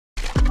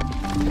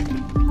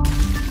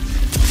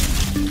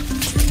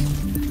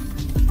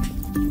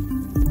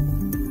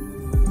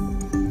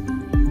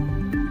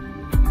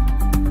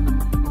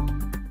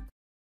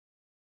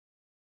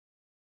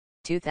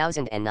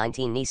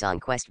2019 Nissan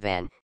Quest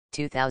Van,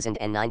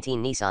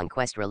 2019 Nissan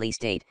Quest release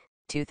date,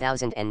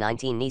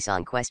 2019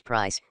 Nissan Quest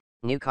price,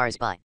 new cars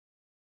by.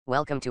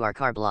 Welcome to our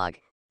car blog.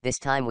 This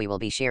time we will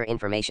be share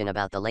information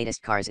about the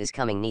latest cars is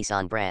coming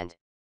Nissan brand.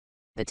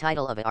 The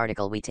title of the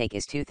article we take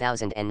is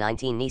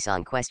 2019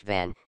 Nissan Quest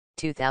Van,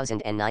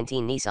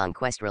 2019 Nissan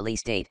Quest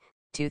release date,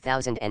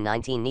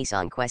 2019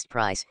 Nissan Quest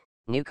price,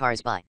 new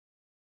cars by.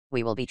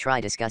 We will be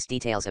try discuss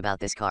details about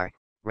this car,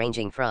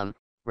 ranging from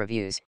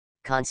reviews,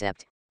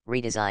 concept,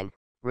 redesign,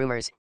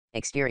 rumors,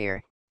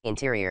 exterior,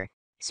 interior,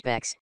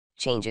 specs,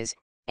 changes,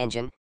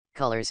 engine,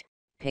 colors,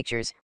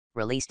 pictures,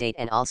 release date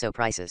and also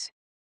prices.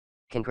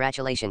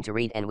 Congratulations to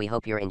read and we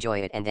hope you enjoy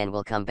it and then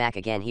we'll come back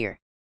again here.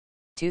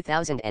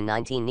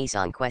 2019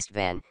 Nissan Quest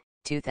Van,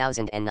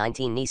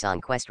 2019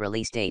 Nissan Quest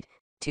release date,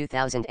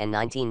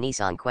 2019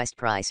 Nissan Quest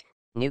price,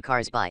 new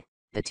cars by.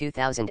 The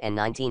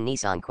 2019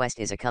 Nissan Quest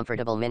is a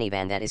comfortable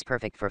minivan that is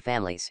perfect for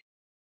families.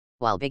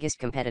 While biggest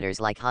competitors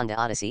like Honda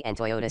Odyssey and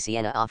Toyota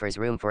Sienna offers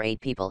room for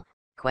 8 people,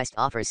 Quest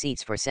offers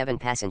seats for 7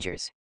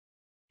 passengers.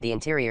 The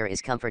interior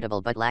is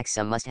comfortable but lacks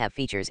some must-have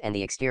features and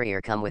the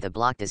exterior come with a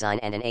block design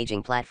and an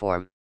aging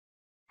platform.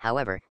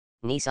 However,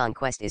 Nissan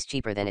Quest is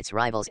cheaper than its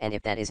rivals and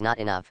if that is not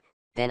enough,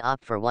 then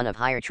opt for one of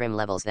higher trim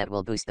levels that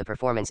will boost the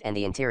performance and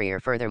the interior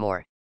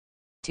furthermore.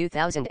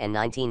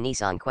 2019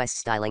 Nissan Quest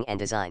styling and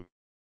design.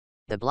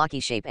 The blocky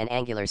shape and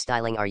angular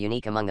styling are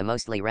unique among the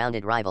mostly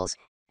rounded rivals,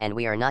 and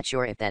we are not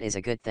sure if that is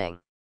a good thing.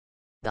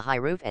 The high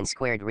roof and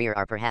squared rear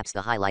are perhaps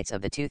the highlights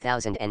of the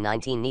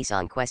 2019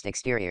 Nissan Quest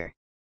exterior.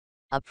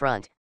 Up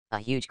front, a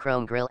huge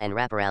chrome grille and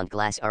wraparound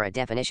glass are a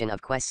definition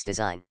of Quest's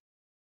design.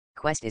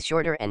 Quest is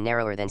shorter and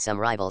narrower than some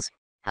rivals,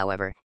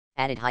 however,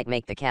 added height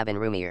make the cabin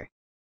roomier.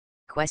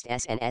 Quest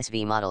S and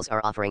SV models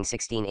are offering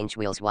 16-inch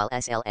wheels while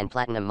SL and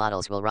Platinum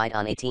models will ride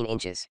on 18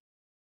 inches.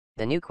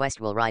 The new Quest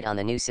will ride on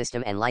the new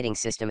system and lighting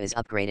system is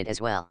upgraded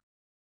as well.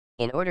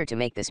 In order to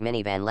make this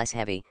minivan less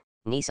heavy,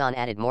 Nissan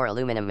added more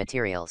aluminum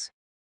materials.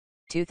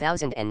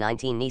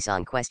 2019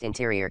 Nissan Quest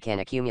interior can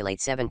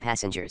accumulate 7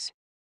 passengers.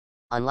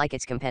 Unlike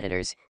its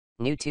competitors,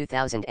 new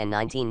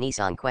 2019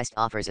 Nissan Quest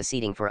offers a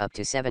seating for up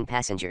to 7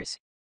 passengers.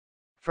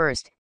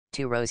 First,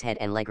 2 rows head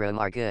and legroom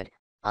are good,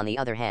 on the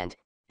other hand,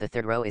 the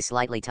third row is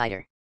slightly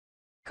tighter.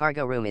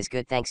 Cargo room is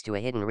good thanks to a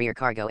hidden rear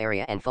cargo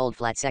area and fold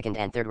flat second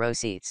and third row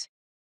seats.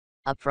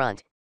 Up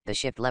front, the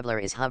shift leveler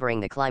is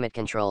hovering the climate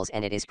controls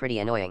and it is pretty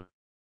annoying.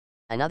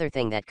 Another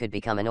thing that could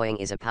become annoying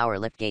is a power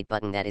liftgate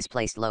button that is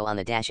placed low on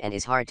the dash and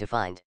is hard to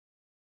find.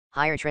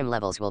 Higher trim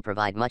levels will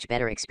provide much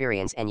better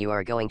experience and you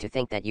are going to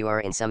think that you are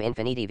in some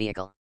infinity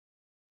vehicle.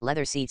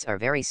 Leather seats are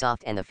very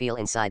soft and the feel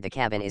inside the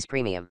cabin is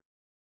premium.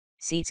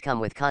 Seats come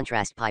with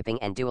contrast piping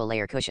and dual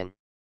layer cushion.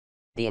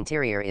 The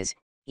interior is,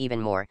 even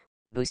more,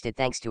 boosted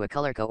thanks to a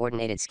color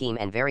coordinated scheme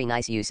and very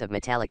nice use of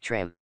metallic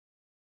trim.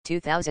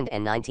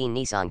 2019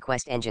 Nissan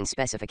Quest engine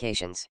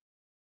specifications.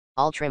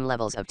 All trim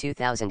levels of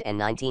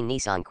 2019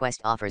 Nissan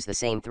Quest offers the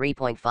same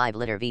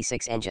 3.5-liter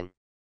V6 engine.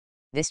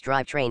 This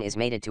drivetrain is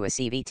mated to a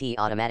CVT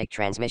automatic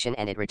transmission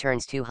and it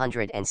returns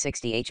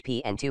 260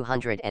 HP and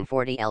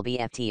 240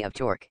 lb-ft of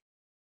torque.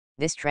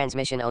 This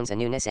transmission owns a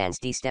new Nissan's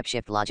D-step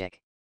shift logic.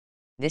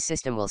 This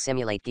system will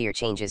simulate gear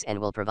changes and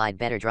will provide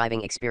better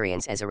driving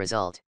experience as a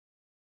result.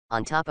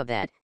 On top of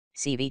that,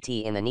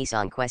 CVT in the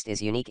Nissan Quest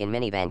is unique in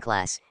minivan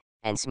class,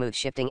 and smooth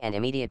shifting and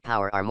immediate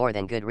power are more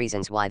than good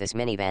reasons why this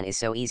minivan is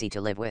so easy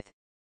to live with.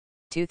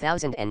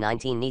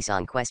 2019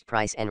 Nissan Quest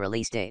price and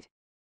release date.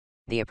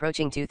 The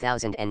approaching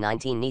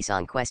 2019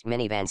 Nissan Quest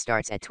minivan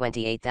starts at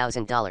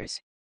 $28,000.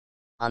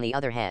 On the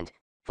other hand,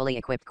 fully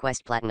equipped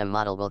Quest Platinum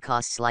model will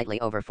cost slightly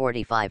over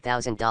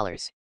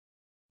 $45,000.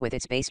 With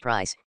its base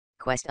price,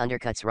 Quest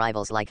undercuts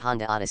rivals like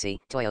Honda Odyssey,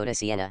 Toyota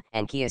Sienna,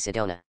 and Kia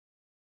Sedona.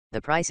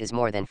 The price is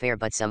more than fair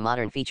but some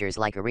modern features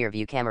like a rear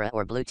view camera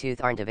or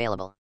Bluetooth aren't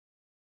available.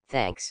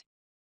 Thanks.